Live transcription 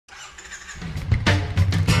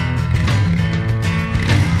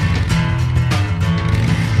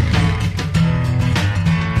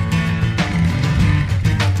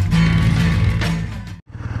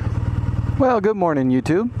Well, good morning,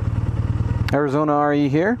 YouTube. Arizona RE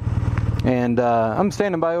here, and I'm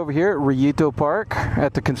standing by over here at Rillito Park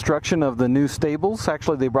at the construction of the new stables.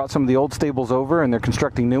 Actually, they brought some of the old stables over and they're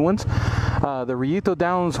constructing new ones. The Rillito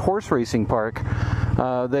Downs Horse Racing Park.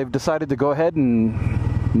 They've decided to go ahead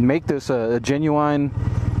and make this a genuine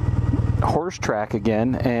horse track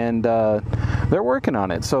again, and they're working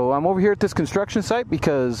on it. So I'm over here at this construction site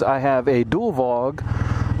because I have a dual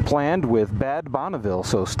vlog planned with Bad Bonneville.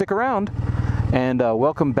 So stick around and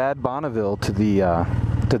welcome Bad Bonneville to the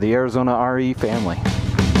Arizona RE family.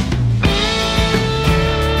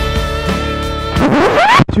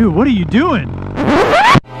 Dude, what are you doing?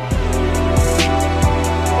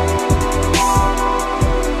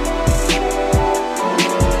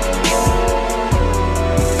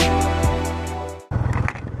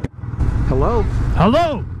 Hello.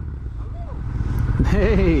 Hello.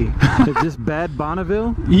 Hey, is this Bad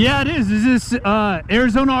Bonneville? Yeah, it is. Is this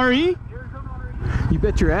Arizona RE? You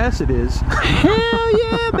bet your ass it is. Hell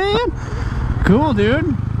yeah, man. Cool, dude.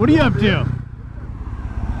 What are you up to?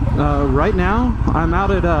 Right now, I'm out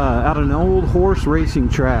at an old horse racing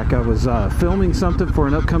track. I was filming something for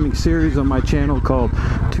an upcoming series on my channel called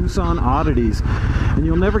Tucson Oddities. And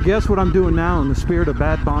you'll never guess what I'm doing now in the spirit of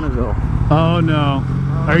Bad Bonneville. Oh, no.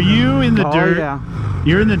 Are you in the dirt? Oh, yeah.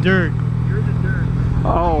 You're in the dirt.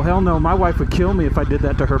 Oh, hell no. My wife would kill me if I did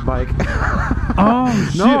that to her bike. Oh,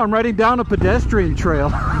 shit. No, I'm riding down a pedestrian trail.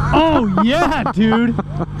 Oh, yeah, dude.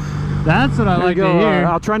 That's what I like to hear.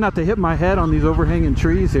 I'll try not to hit my head on these overhanging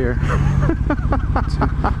trees here.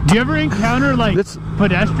 Do you ever encounter, like,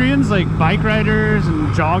 pedestrians, like bike riders and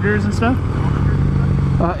joggers and stuff?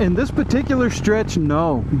 In this particular stretch,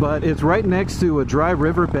 no. But it's right next to a dry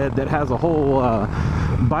riverbed that has a whole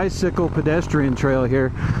bicycle pedestrian trail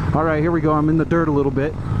here. All right, here we go. I'm in the dirt a little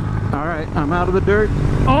bit. All right, I'm out of the dirt.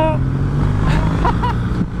 Oh!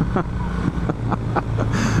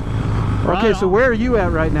 Okay, so where are you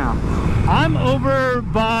at right now? I'm over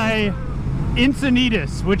by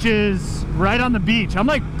Encinitas, which is right on the beach. I'm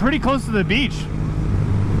like pretty close to the beach.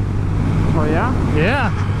 Oh yeah?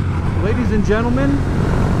 Yeah. Ladies and gentlemen,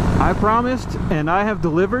 I promised and I have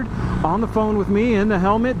delivered. On the phone with me in the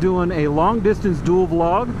helmet doing a long distance dual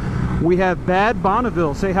vlog, we have Bad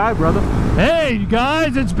Bonneville. Say hi, brother. Hey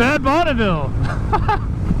guys, it's Bad Bonneville.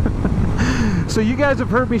 So you guys have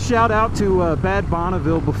heard me shout out to Bad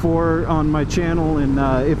Bonneville before on my channel, and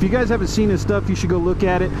if you guys haven't seen his stuff, you should go look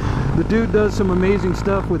at it. The dude does some amazing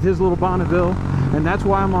stuff with his little Bonneville, and that's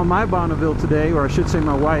why I'm on my Bonneville today, or I should say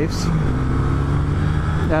my wife's.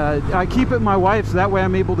 I keep it my wife's, that way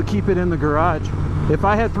I'm able to keep it in the garage. If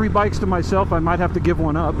I had 3 bikes to myself, I might have to give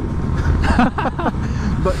one up.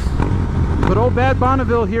 But old Bad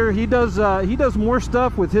Bonneville here, he does more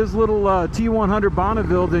stuff with his little T100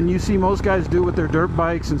 Bonneville than you see most guys do with their dirt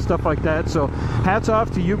bikes and stuff like that. So hats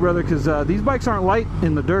off to you, brother, because these bikes aren't light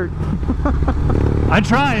in the dirt. I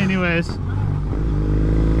try anyways.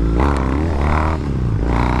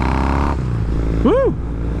 Woo!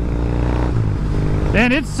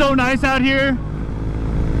 Man, it's so nice out here.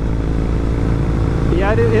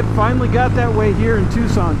 Yeah, it finally got that way here in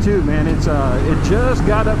Tucson too, man. It just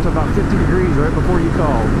got up to about 50 degrees right before you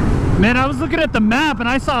called. Man, I was looking at the map and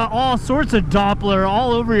I saw all sorts of Doppler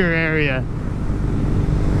all over your area.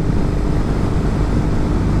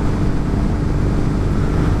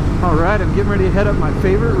 All right, I'm getting ready to head up my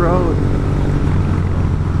favorite road.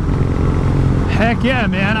 Heck yeah,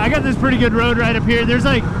 man. I got this pretty good road right up here. There's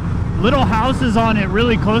like little houses on it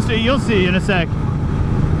really close to it. You'll see in a sec.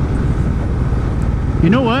 You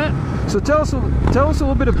know what? So tell us a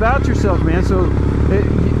little bit about yourself, man. So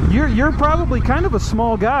you're probably kind of a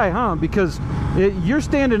small guy, huh? Because you're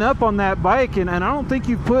standing up on that bike, and I don't think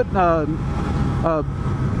you've put bar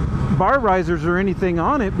risers or anything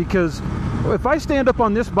on it, because if I stand up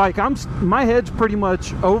on this bike, my head's pretty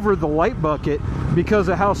much over the light bucket because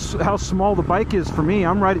of how small the bike is for me.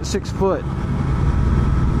 I'm right at 6 foot.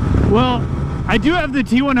 Well, I do have the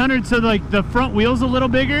T100, so like the front wheel's a little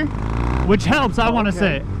bigger, which helps. I want to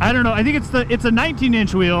say, I don't know, I think it's a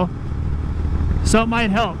 19-inch wheel, so it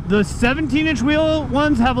might help. The 17-inch wheel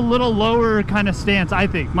ones have a little lower kind of stance, I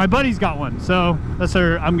think. My buddy's got one, so that's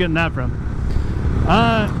where I'm getting that from.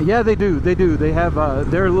 Yeah, they do. They have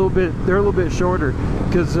they're a little bit shorter,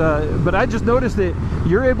 but I just noticed that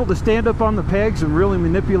you're able to stand up on the pegs and really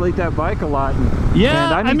manipulate that bike a lot.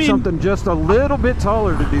 Yeah, and I mean something just a little bit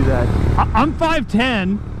taller to do that. I'm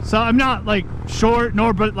 5'10", so I'm not like short,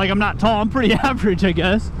 but like I'm not tall. I'm pretty average, I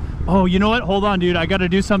guess. Oh, you know what? Hold on, dude. I got to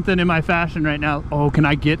do something in my fashion right now. Oh, can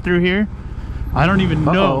I get through here? I don't even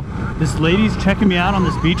know. This lady's checking me out on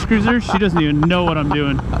this beach cruiser. She doesn't even know what I'm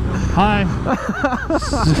doing. Hi.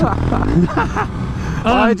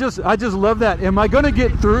 I just love that. Am I gonna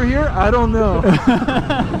get through here? I don't know.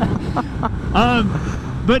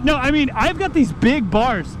 But no, I mean, I've got these big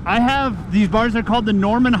bars. I have these bars. They're called the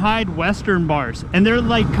Norman Hyde Western bars, and they're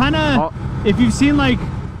like kind of, if you've seen like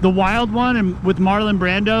the Wild One and with Marlon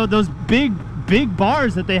Brando, those big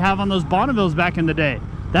bars that they have on those Bonnevilles back in the day.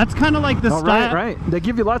 That's kind of like the style. Right. They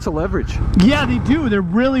give you lots of leverage. Yeah, they do. They're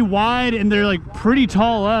really wide and they're like pretty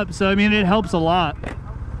tall up. So I mean, it helps a lot.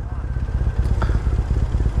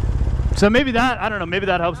 So maybe that, I don't know, maybe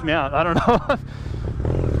that helps me out. I don't know.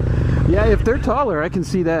 Yeah, if they're taller, I can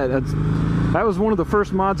see that. That was one of the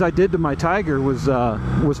first mods I did to my Tiger was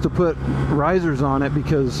to put risers on it,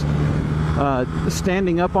 because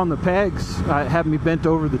standing up on the pegs had me bent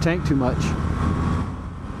over the tank too much.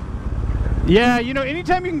 Yeah, you know,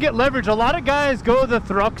 anytime you can get leverage, a lot of guys go the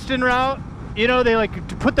Thruxton route. You know, they like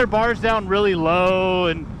to put their bars down really low,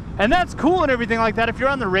 and that's cool and everything like that if you're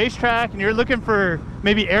on the racetrack and you're looking for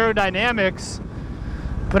maybe aerodynamics.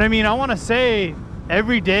 But I mean, I want to say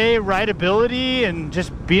everyday rideability and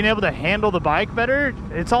just being able to handle the bike better,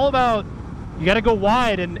 it's all about, you got to go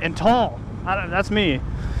wide and tall. That's me.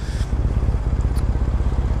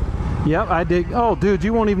 Yep, I dig. Oh, dude,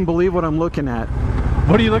 you won't even believe what I'm looking at.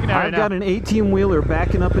 What are you looking at right now? I've got an 18-wheeler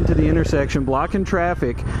backing up into the intersection, blocking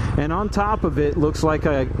traffic, and on top of it looks like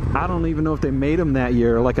I don't even know if they made them that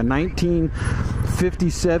year, like a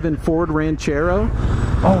 1957 Ford Ranchero.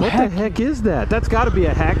 Oh, what the heck is that? That's got to be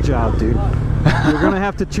a hack job, dude. You're going to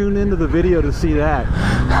have to tune into the video to see that.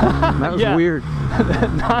 That was weird.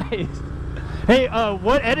 Nice. Hey,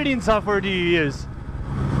 what editing software do you use?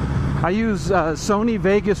 I use Sony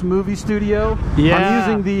Vegas Movie Studio. Yeah. I'm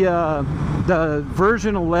using the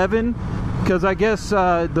version 11, because I guess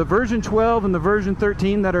the version 12 and the version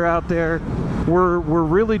 13 that are out there were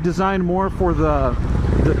really designed more for the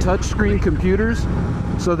touchscreen computers.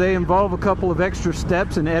 So they involve a couple of extra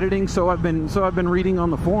steps in editing. So I've been reading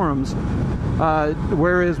on the forums.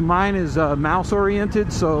 Whereas mine is mouse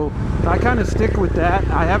oriented, so I kind of stick with that.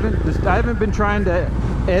 I haven't been trying to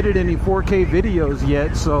edit any 4K videos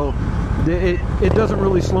yet, so it doesn't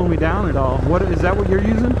really slow me down at all. What is that? What you're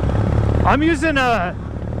using? I'm using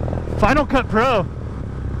Final Cut Pro.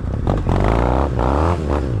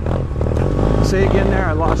 Say again there.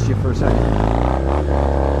 I lost you for a second.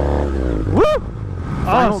 Woo!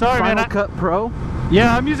 Oh, sorry, man. Final Cut Pro.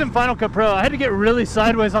 Yeah, I'm using Final Cut Pro. I had to get really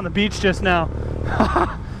sideways on the beach just now.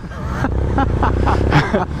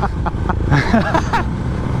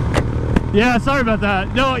 Yeah, sorry about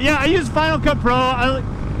that. No, yeah, I use Final Cut Pro.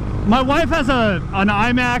 My wife has an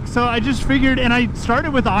iMac, so I just figured, and I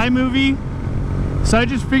started with iMovie, so I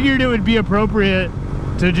just figured it would be appropriate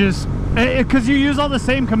to just, because you use all the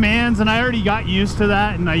same commands, and I already got used to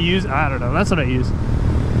that, and I don't know, that's what I use.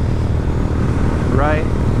 Right.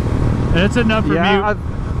 It's enough for me.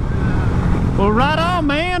 Well, right on,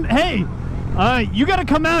 man. Hey, you got to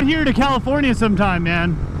come out here to California sometime,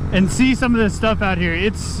 man, and see some of this stuff out here.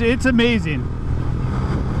 It's amazing.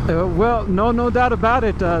 Well, no doubt about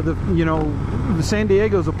it. San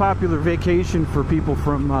Diego's a popular vacation for people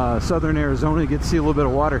from southern Arizona to get to see a little bit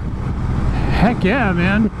of water. Heck yeah,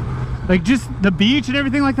 man. Like just the beach and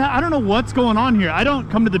everything like that. I don't know what's going on here. I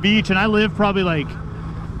don't come to the beach, and I live probably like,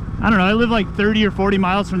 I don't know, I live like 30 or 40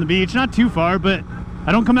 miles from the beach, not too far, but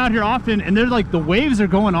I don't come out here often, and they're like, the waves are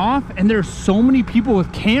going off, and there's so many people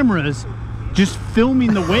with cameras just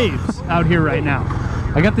filming the waves out here right now.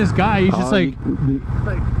 I got this guy, he's just like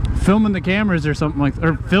filming the cameras or something like,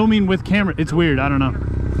 or filming with camera. It's weird, I don't know.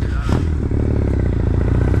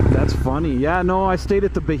 That's funny. Yeah, no, I stayed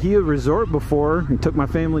at the Bahia Resort before and took my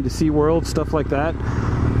family to SeaWorld, stuff like that.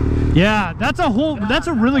 Yeah, that's a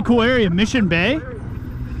really cool area, Mission Bay.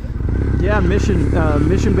 Yeah, Mission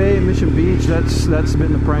Bay and Mission Beach, that's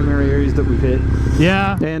been the primary areas that we've hit.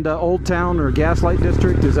 Yeah. And Old Town or Gaslight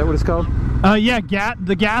District, is that what it's called? Yeah,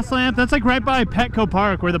 the Gas Lamp, that's like right by Petco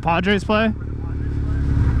Park where the Padres play.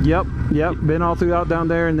 Yep, been all throughout down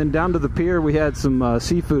there, and then down to the pier we had some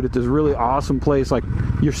seafood at this really awesome place. Like,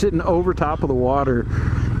 you're sitting over top of the water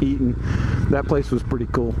eating. That place was pretty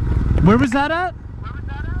cool. Where was that at?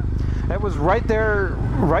 That was right there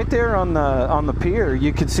on the pier.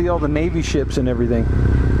 You could see all the Navy ships and everything.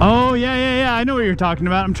 Oh yeah, I know what you're talking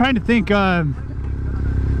about. I'm trying to think. Dang,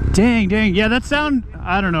 yeah, that sound,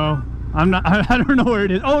 I don't know. I don't know where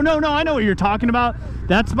it is. Oh no, I know what you're talking about.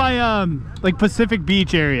 That's by like Pacific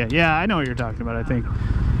Beach area. Yeah, I know what you're talking about, I think.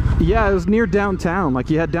 Yeah, it was near downtown. Like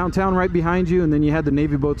you had downtown right behind you, and then you had the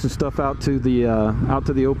Navy boats and stuff out to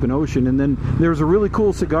the open ocean. And then there was a really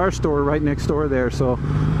cool cigar store right next door there, so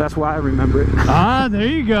that's why I remember it. Ah, there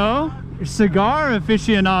you go. Cigar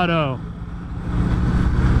aficionado.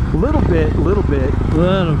 Little bit.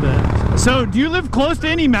 So, do you live close to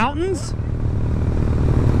any mountains?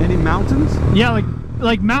 Any mountains? Yeah,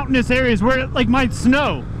 like mountainous areas where it, like might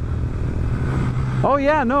snow. Oh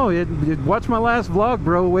yeah, no. Watch my last vlog,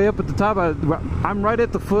 bro. Way up at the top. I'm right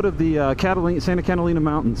at the foot of the Santa Catalina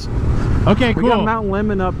Mountains. Okay, cool. We got Mount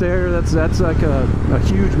Lemmon up there. That's like a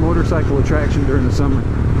huge motorcycle attraction during the summer.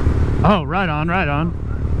 Oh, right on.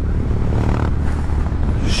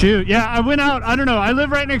 Shoot, yeah, I went out. I don't know. I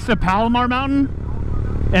live right next to Palomar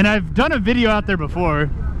Mountain, and I've done a video out there before,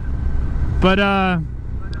 but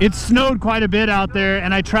it snowed quite a bit out there,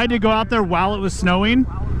 and I tried to go out there while it was snowing.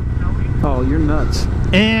 Oh, you're nuts.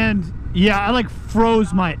 And yeah, I like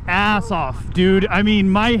froze my ass off, dude. I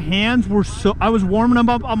mean, my hands were I was warming them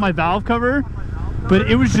up on my valve cover, but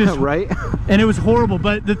it was just right. And it was horrible.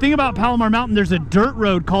 But the thing about Palomar Mountain, there's a dirt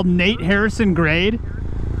road called Nate Harrison Grade,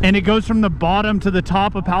 and it goes from the bottom to the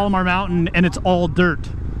top of Palomar Mountain, and it's all dirt.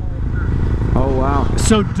 Oh wow.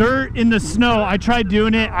 So dirt in the snow, I tried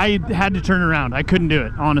doing it. I had to turn around. I couldn't do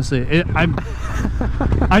it, honestly.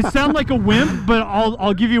 I sound like a wimp, but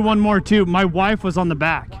I'll give you one more too. My wife was on the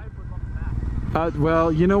back.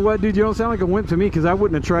 Well, you know what, dude? You don't sound like a wimp to me, because I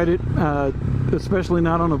wouldn't have tried it, especially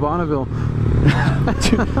not on a Bonneville.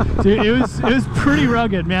 Dude, it was pretty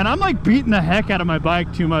rugged, man. I'm like beating the heck out of my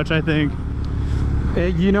bike too much, I think.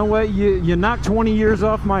 You know what? You knock 20 years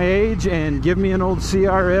off my age and give me an old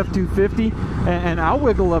CRF 250, and I'll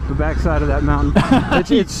wiggle up the backside of that mountain.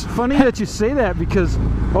 It's funny that you say that, because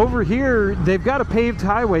over here they've got a paved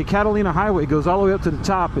highway. Catalina Highway goes all the way up to the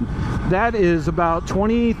top, and that is about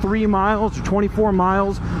 23 miles or 24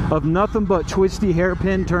 miles of nothing but twisty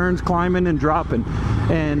hairpin turns, climbing and dropping.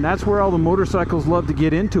 And that's where all the motorcycles love to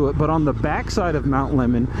get into it. But on the backside of Mount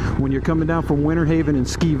Lemmon, when you're coming down from Winter Haven and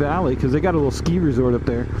Ski Valley, because they got a little ski resort up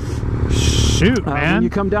there. Shoot, man. When you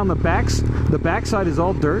come down the backside is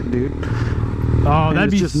all dirt, dude. Oh,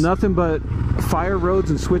 that'd be just nothing but fire roads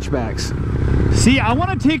and switchbacks. See, I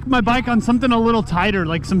want to take my bike on something a little tighter,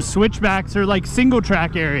 like some switchbacks or like single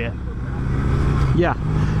track area.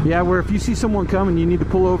 Yeah, where if you see someone coming, you need to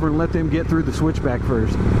pull over and let them get through the switchback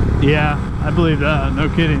first. Yeah, I believe that. No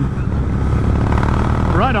kidding.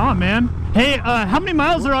 Right on, man. Hey, how many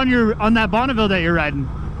miles are on that Bonneville that you're riding?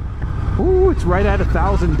 Ooh, it's right at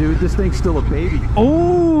 1,000, dude. This thing's still a baby.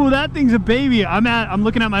 Oh, that thing's a baby. I'm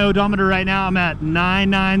looking at my odometer right now. I'm at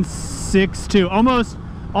 9962.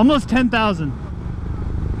 Almost 10,000.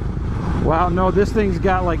 Wow, no, this thing's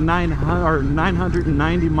got like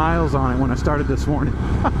 990 miles on it when I started this morning.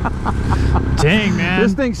 Dang, man.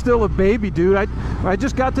 This thing's still a baby, dude. I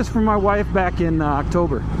just got this from my wife back in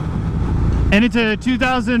October. And it's a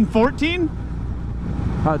 2014?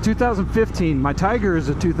 2015. My Tiger is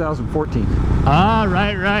a 2014. Ah,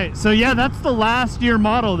 right. So yeah, that's the last year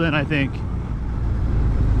model then, I think.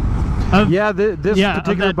 This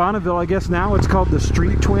particular Bonneville, I guess now it's called the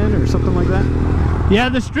Street Twin or something like that. Yeah,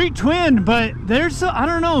 the Street Twin, but I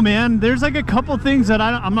don't know, man. There's like a couple things that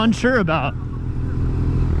I'm unsure about.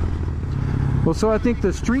 Well, so I think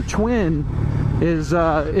the Street Twin is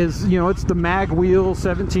it's the mag wheel,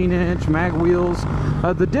 17-inch mag wheels.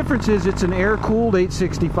 The difference is it's an air-cooled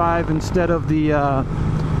 865 instead of the a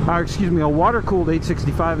water-cooled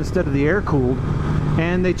 865 instead of the air-cooled.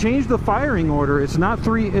 And they changed the firing order. It's not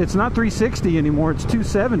 360 anymore. It's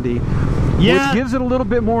 270. Yeah, which gives it a little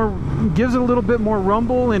bit more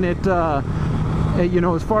rumble, and it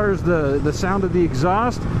as far as the sound of the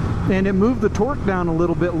exhaust, and it moved the torque down a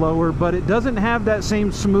little bit lower, but it doesn't have that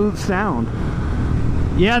same smooth sound.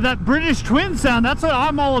 Yeah, that British twin sound, that's what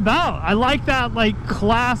I'm all about. I like that like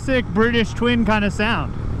classic British twin kind of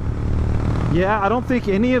sound. Yeah, I don't think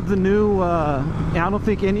any of the new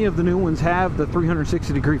ones have the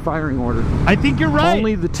 360-degree firing order. I think you're right.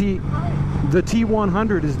 Only the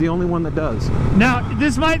T100 is the only one that does. Now,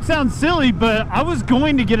 this might sound silly, but I was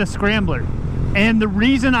going to get a scrambler. And the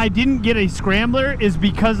reason I didn't get a scrambler is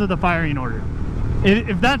because of the firing order.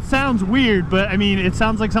 If that sounds weird, but I mean, it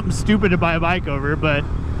sounds like something stupid to buy a bike over, but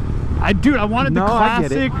I wanted the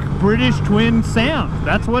classic British twin sound.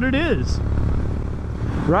 That's what it is.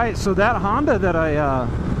 Right, so that Honda that I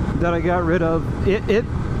got rid of, it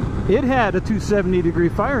had a 270-degree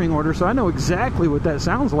firing order, so I know exactly what that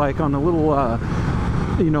sounds like on the little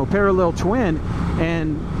parallel twin,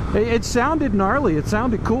 and it sounded gnarly, it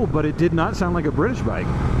sounded cool, but it did not sound like a British bike.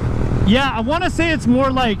 Yeah, I want to say it's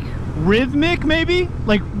more like rhythmic, maybe?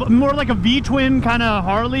 Like more like a V-twin kind of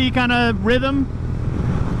Harley kind of rhythm.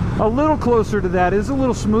 A little closer to that. It's a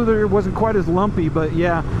little smoother. It wasn't quite as lumpy, but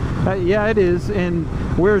yeah. Yeah, it is. And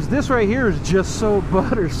whereas this right here is just so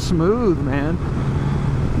butter smooth, man.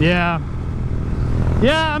 Yeah.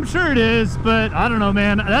 Yeah, I'm sure it is, but I don't know,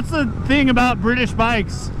 man. That's the thing about British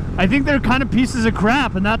bikes. I think they're kind of pieces of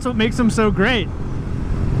crap, and that's what makes them so great.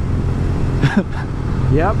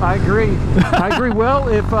 Yep, I agree. I agree. Well,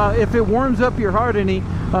 if it warms up your heart any,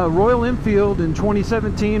 Royal Enfield in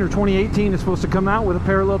 2017 or 2018 is supposed to come out with a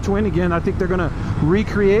parallel twin again. I think they're going to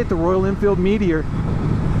recreate the Royal Enfield Meteor.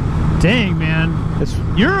 Dang, man.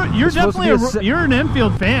 You're definitely you're an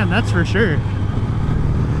Enfield fan, that's for sure.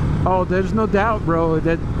 Oh, there's no doubt, bro.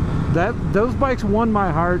 Those bikes won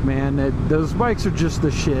my heart, man. Those bikes are just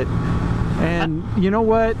the shit. And you know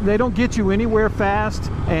what? They don't get you anywhere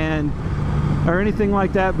fast or anything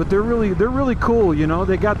like that, but they're really cool. You know,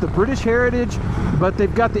 they got the British heritage, but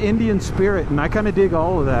they've got the Indian spirit, and I kind of dig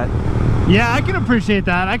all of that. Yeah, I can appreciate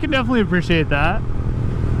that. I can definitely appreciate that.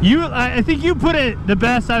 I think you put it the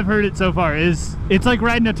best I've heard it so far. It's like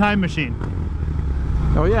riding a time machine.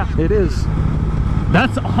 Oh yeah, it is.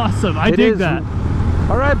 That's awesome. I dig that.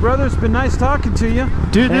 All right, brother. It's been nice talking to you.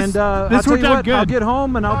 Dude, this worked out good. I'll get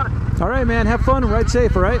home and all right, man. Have fun and ride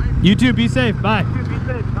safe, all right? You too. Be safe. Bye. Be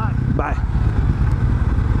safe. Bye. Bye.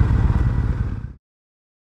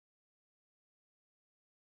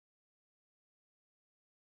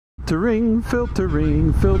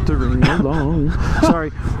 Filtering along. Sorry.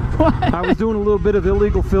 What? I was doing a little bit of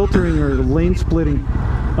illegal filtering or lane splitting.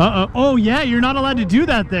 Oh, yeah. You're not allowed to do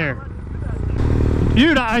that there.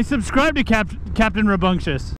 Dude, I subscribed to Captain Rabunctious.